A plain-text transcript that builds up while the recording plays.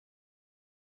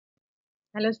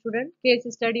Hello student, case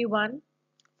study 1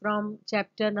 from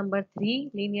chapter number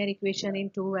 3, linear equation in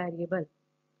two variable.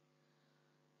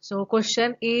 So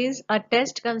question is, a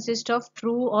test consists of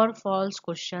true or false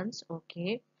questions.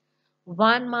 Okay.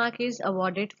 1 mark is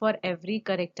awarded for every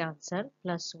correct answer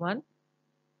plus 1,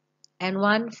 and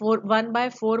 1 by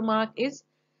 4 mark is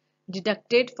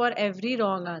deducted for every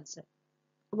wrong answer.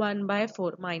 1 by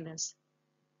 4 minus.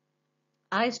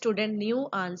 A student knew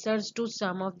answers to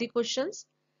some of the questions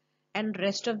and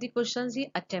rest of the questions he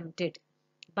attempted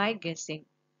by guessing.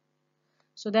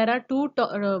 So there are two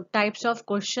types of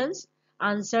questions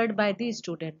answered by the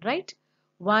student, right?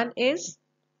 One is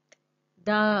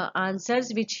the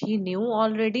answers which he knew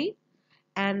already,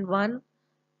 and one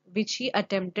which he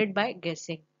attempted by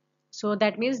guessing. So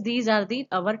that means these are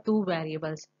our two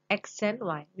variables, x and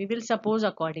y. We will suppose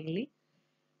accordingly.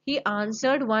 He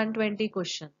answered 120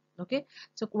 question. Okay.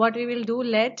 So what we will do,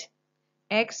 let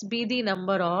x be the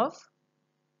number of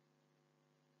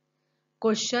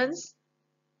questions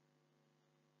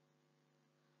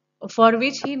for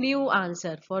which he knew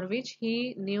answer,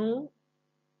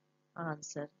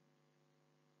 answer.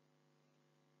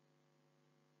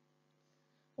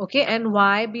 Okay, and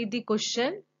y be the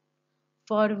question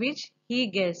for which he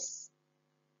guess.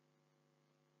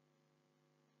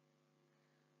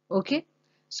 Okay,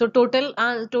 so total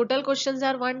questions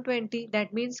are 120.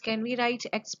 That means, can we write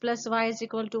x plus y is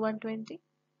equal to 120?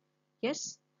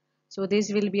 Yes. So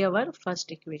this will be our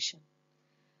first equation.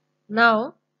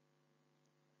 Now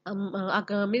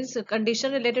means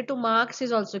condition related to marks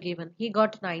is also given. He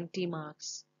got 90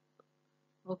 marks.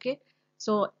 Okay,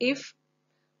 so if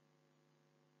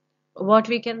what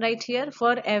we can write here,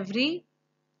 for every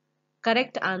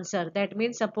correct answer, that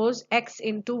means suppose x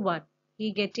into 1,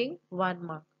 he getting 1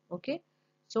 mark. Okay,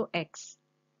 so x,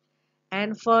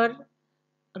 and for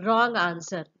wrong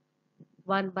answer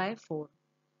 1 by 4,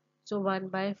 so 1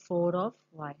 by 4 of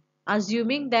y,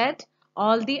 assuming that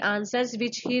all the answers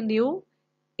which he knew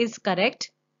is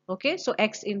correct. Okay, so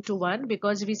x into 1,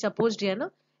 because we supposed here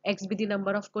no, x be the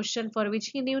number of question for which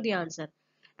he knew the answer,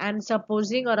 and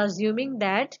supposing or assuming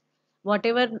that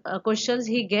whatever questions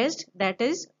he guessed, that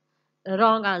is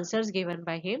wrong answers given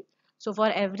by him. So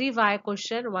for every y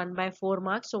question, 1 by 4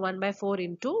 marks, so 1 by 4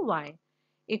 into y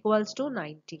equals to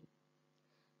 90.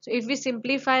 So if we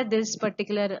simplify this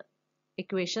particular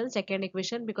equation, second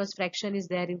equation, because fraction is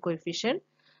there in coefficient,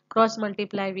 cross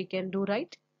multiply we can do,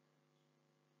 right?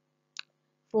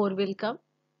 4 will come.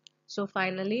 So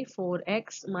finally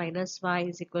 4x minus y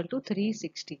is equal to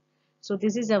 360. So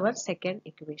this is our second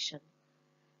equation.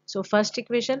 So first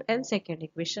equation and second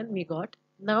equation we got.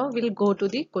 Now we'll go to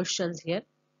the questions here.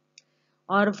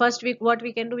 Or first what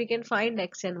we can do, we can find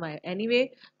x and y.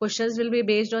 Anyway, questions will be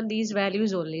based on these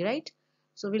values only, right?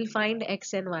 So we'll find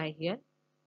x and y here.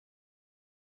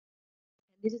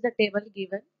 This is the table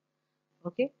given.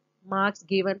 Okay, marks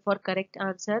given for correct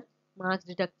answer, marks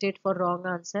deducted for wrong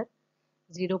answer.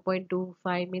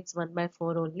 0.25 means 1 by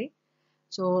 4 only.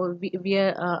 So we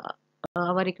are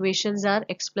our equations are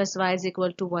x plus y is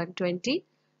equal to 120,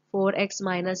 4x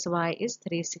minus y is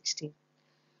 360.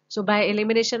 So by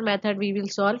elimination method we will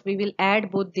solve, we will add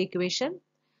both the equation.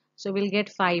 So we'll get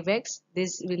 5x,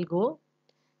 this will go,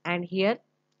 and here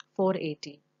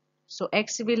 480. So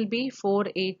x will be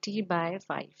 480 by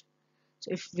 5.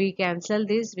 So if we cancel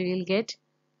this, we will get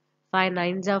 5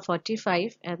 nines are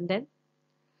 45, and then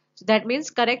so that means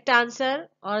correct answer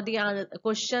or the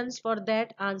questions for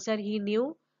that answer he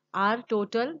knew are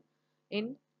total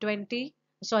in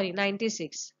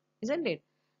 96, isn't it?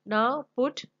 Now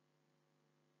put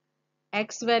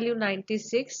x value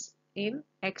 96 in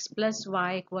x plus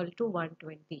y equal to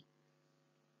 120.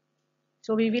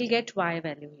 So we will get y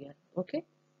value here. Okay.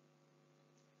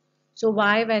 So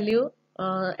y value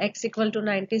x equal to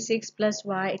 96 plus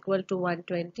y equal to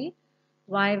 120.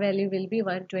 Y value will be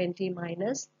 120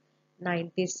 minus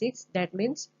 96, that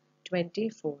means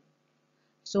 24.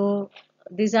 So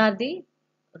these are the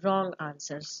wrong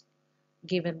answers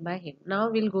given by him. Now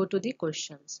we'll go to the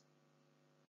questions.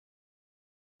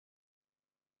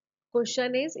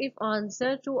 Question is, if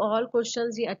answer to all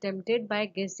questions he attempted by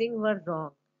guessing were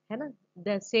wrong, है ना?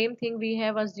 The same thing we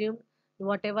have assumed,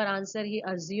 whatever answer he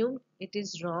assumed it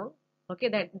is wrong.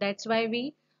 Okay, that's why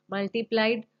we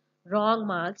multiplied wrong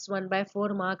marks 1 by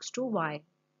 4 marks to y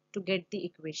to get the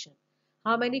equation.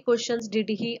 How many questions did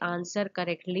he answer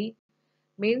correctly?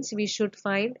 Means we should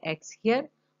find x here.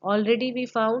 Already we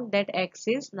found that x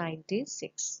is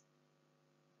 96.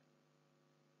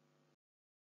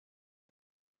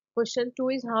 Question 2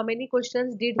 is, how many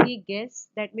questions did he guess?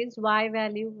 That means y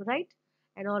value, right?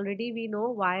 And already we know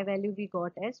y value we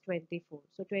got as 24.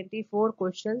 So 24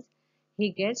 questions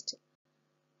he guessed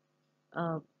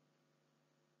uh,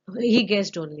 he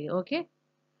guessed only. Okay.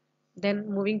 Then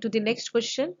moving to the next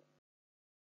question.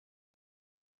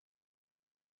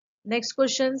 Next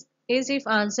question is if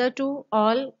answer to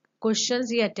all questions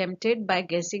he attempted by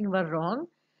guessing were wrong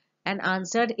and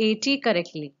answered 80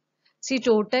 correctly. See,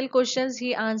 total questions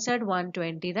he answered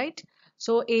 120, right?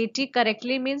 So 80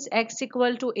 correctly means x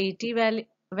equal to 80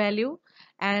 value,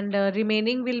 and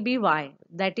remaining will be y.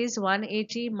 That is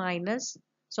 180 minus,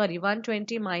 sorry,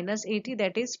 120 minus 80,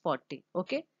 that is 40.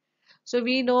 Okay. So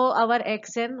we know our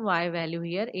x and y value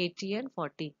here, 80 and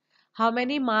 40. How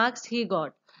many marks he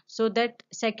got? So that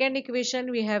second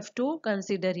equation we have to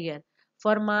consider here.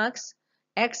 For marks,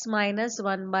 x minus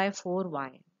 1 by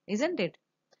 4y, isn't it?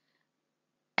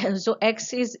 So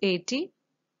x is 80,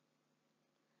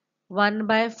 1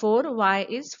 by 4, y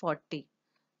is 40.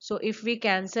 So if we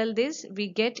cancel this, we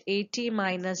get 80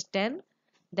 minus 10,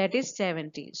 that is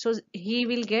 70. So he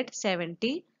will get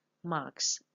 70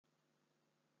 marks.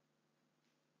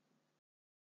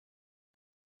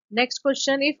 Next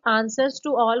question, if answers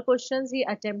to all questions he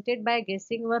attempted by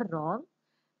guessing were wrong,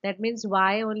 that means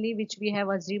y only, which we have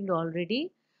assumed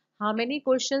already. How many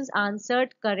questions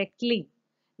answered correctly?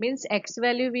 Means x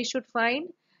value we should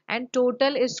find, and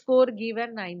total score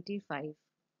given 95.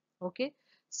 Okay.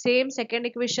 Same second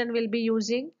equation will be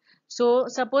using. So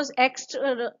suppose x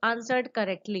answered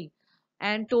correctly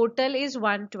and total is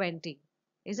 120,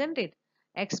 isn't it?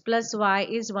 X plus y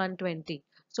is 120.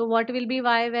 So what will be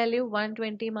y value?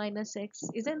 120 minus x,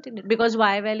 isn't it? Because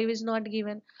y value is not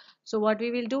given. So what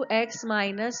we will do, x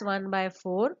minus 1 by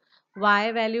 4,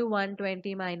 y value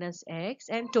 120 minus x,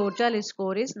 and total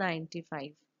score is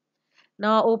 95.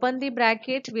 Now open the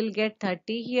bracket, we'll get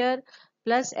 30 here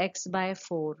plus x by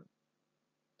 4.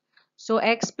 So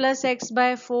x plus x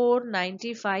by 4,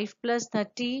 95 plus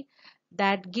 30,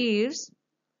 that gives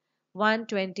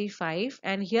 125,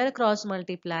 and here cross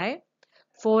multiply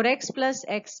 4x plus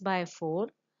x by 4.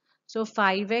 So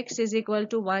 5x is equal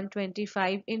to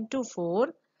 125 into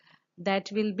 4,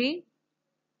 that will be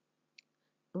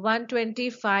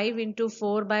 125 into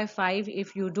 4 by 5.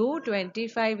 If you do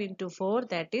 25 into 4,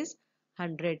 that is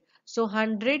 100. So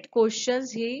 100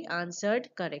 questions he answered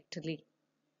correctly.